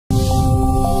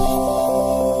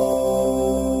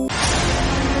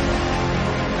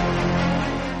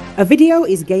A video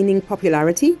is gaining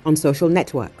popularity on social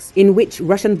networks, in which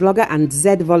Russian blogger and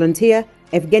Z-volunteer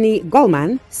Evgeny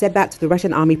Golman said that the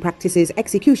Russian army practices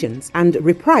executions and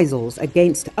reprisals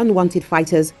against unwanted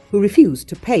fighters who refuse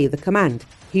to pay the command.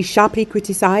 He sharply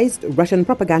criticized Russian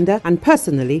propaganda and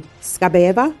personally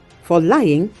Skabeeva for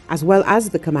lying as well as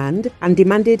the command, and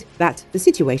demanded that the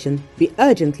situation be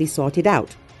urgently sorted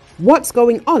out. What's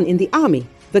going on in the army?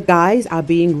 The guys are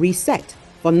being reset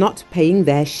for not paying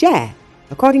their share.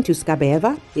 According to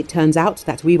Skabeeva, it turns out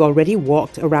that we've already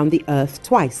walked around the earth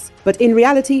twice. But in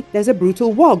reality, there's a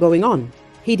brutal war going on,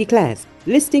 he declares,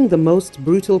 listing the most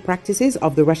brutal practices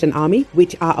of the Russian army,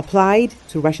 which are applied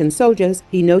to Russian soldiers.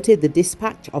 He noted the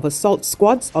dispatch of assault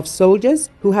squads of soldiers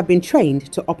who have been trained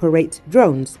to operate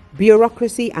drones.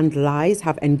 Bureaucracy and lies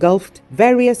have engulfed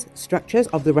various structures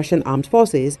of the Russian armed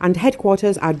forces, and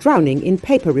headquarters are drowning in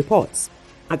paper reports.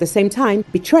 At the same time,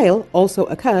 betrayal also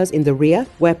occurs in the rear,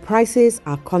 where prices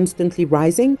are constantly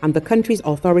rising and the country's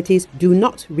authorities do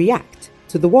not react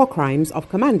to the war crimes of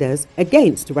commanders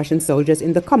against Russian soldiers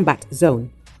in the combat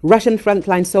zone. Russian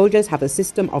frontline soldiers have a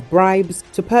system of bribes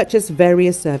to purchase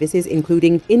various services,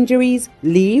 including injuries,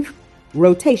 leave,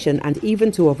 rotation, and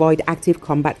even to avoid active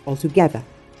combat altogether.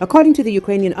 According to the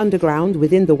Ukrainian underground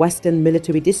within the Western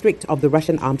Military District of the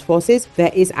Russian Armed Forces,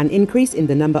 there is an increase in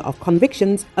the number of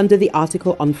convictions under the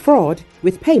article on fraud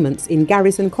with payments in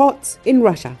garrison courts in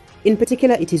Russia. In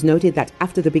particular, it is noted that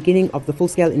after the beginning of the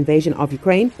full-scale invasion of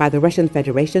Ukraine by the Russian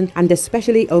Federation, and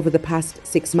especially over the past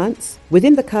 6 months,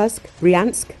 within the Kursk,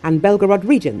 Bryansk, and Belgorod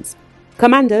regions,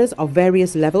 commanders of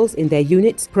various levels in their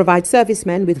units provide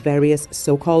servicemen with various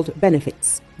so-called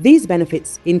benefits. These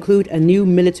benefits include a new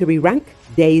military rank,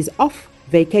 days off,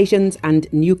 vacations,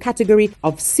 and new category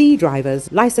of C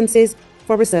drivers licenses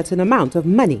for a certain amount of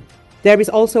money. There is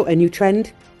also a new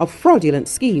trend of fraudulent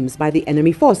schemes by the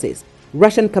enemy forces.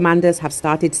 Russian commanders have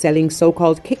started selling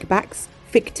so-called kickbacks,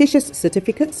 fictitious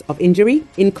certificates of injury,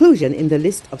 inclusion in the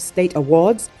list of state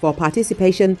awards for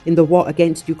participation in the war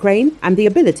against Ukraine, and the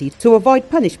ability to avoid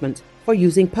punishment for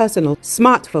using personal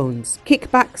smartphones.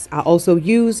 Kickbacks are also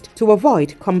used to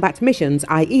avoid combat missions,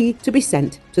 i.e., to be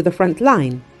sent to the front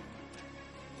line.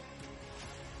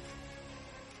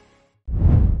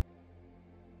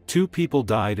 Two people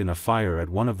died in a fire at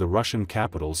one of the Russian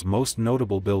capital's most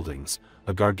notable buildings,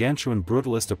 a gargantuan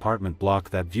brutalist apartment block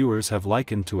that viewers have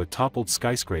likened to a toppled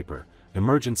skyscraper,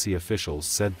 emergency officials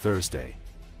said Thursday.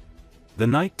 The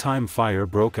nighttime fire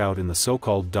broke out in the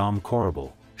so-called Dom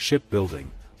Korabel ship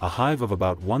building, a hive of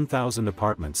about 1,000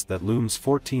 apartments that looms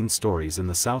 14 stories in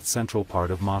the south-central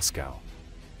part of Moscow.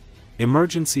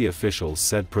 Emergency officials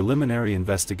said preliminary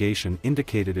investigation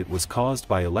indicated it was caused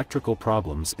by electrical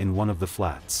problems in one of the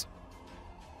flats.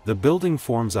 The building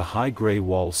forms a high gray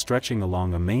wall stretching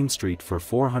along a main street for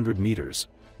 400 meters,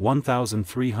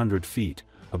 1,300 feet,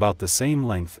 about the same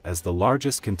length as the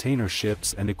largest container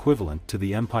ships and equivalent to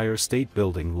the Empire State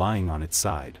Building lying on its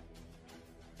side.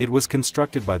 It was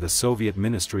constructed by the Soviet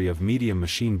Ministry of Medium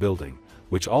Machine Building,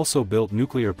 which also built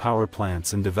nuclear power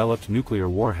plants and developed nuclear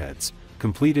warheads,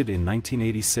 completed in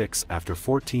 1986 after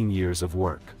 14 years of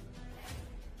work.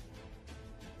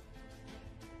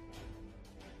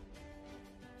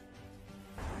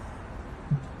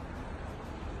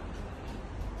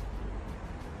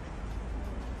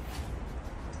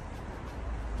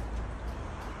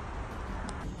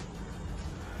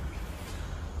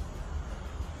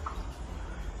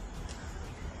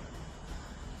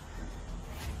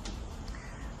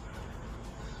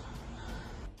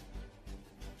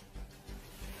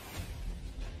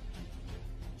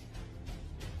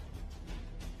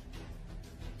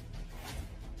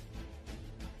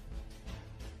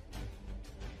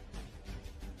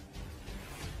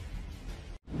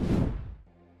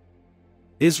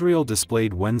 Israel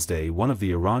displayed Wednesday one of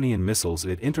the Iranian missiles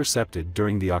it intercepted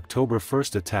during the October 1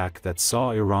 attack that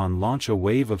saw Iran launch a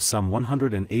wave of some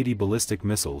 180 ballistic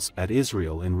missiles at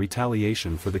Israel in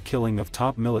retaliation for the killing of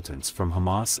top militants from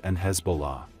Hamas and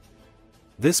Hezbollah.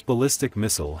 This ballistic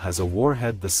missile has a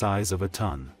warhead the size of a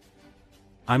ton.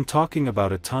 I'm talking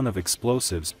about a ton of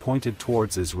explosives pointed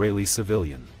towards Israeli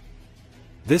civilian.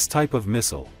 This type of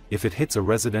missile, if it hits a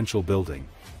residential building,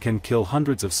 can kill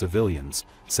hundreds of civilians,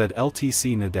 said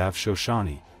LTC Nadav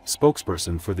Shoshani,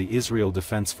 spokesperson for the Israel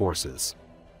Defense Forces.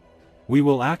 We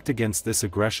will act against this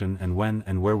aggression and when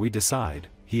and where we decide,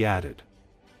 he added.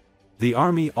 The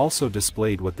army also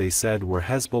displayed what they said were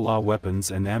Hezbollah weapons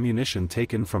and ammunition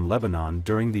taken from Lebanon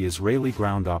during the Israeli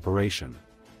ground operation.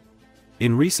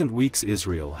 In recent weeks,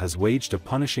 Israel has waged a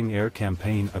punishing air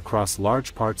campaign across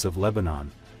large parts of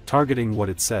Lebanon, targeting what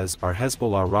it says are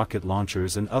Hezbollah rocket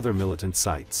launchers and other militant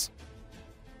sites.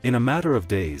 In a matter of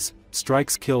days,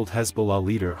 strikes killed Hezbollah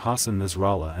leader Hassan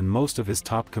Nasrallah and most of his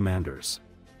top commanders.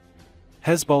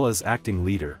 Hezbollah's acting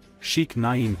leader, Sheikh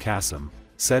Naim Qassem,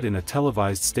 said in a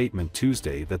televised statement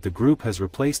Tuesday that the group has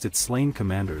replaced its slain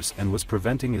commanders and was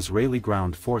preventing Israeli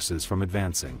ground forces from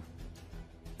advancing.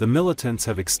 The militants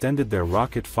have extended their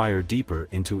rocket fire deeper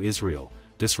into Israel,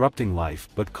 disrupting life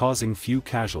but causing few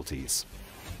casualties.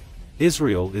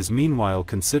 Israel is meanwhile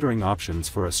considering options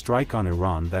for a strike on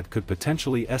Iran that could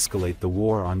potentially escalate the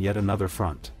war on yet another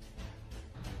front.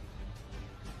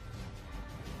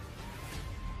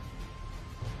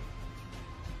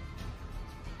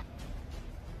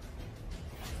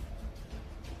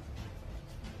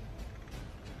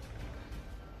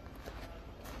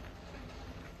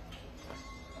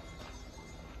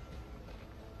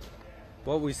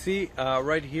 What we see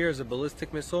right here is a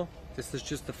ballistic missile. This is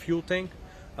just the fuel tank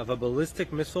of a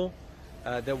ballistic missile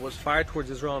that was fired towards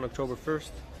Israel on October 1st.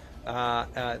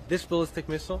 This ballistic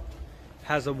missile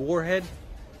has a warhead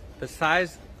the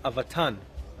size of a ton.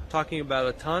 Talking about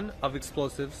a ton of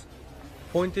explosives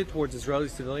pointed towards Israeli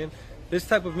civilians. This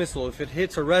type of missile, if it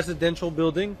hits a residential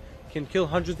building, can kill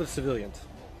hundreds of civilians.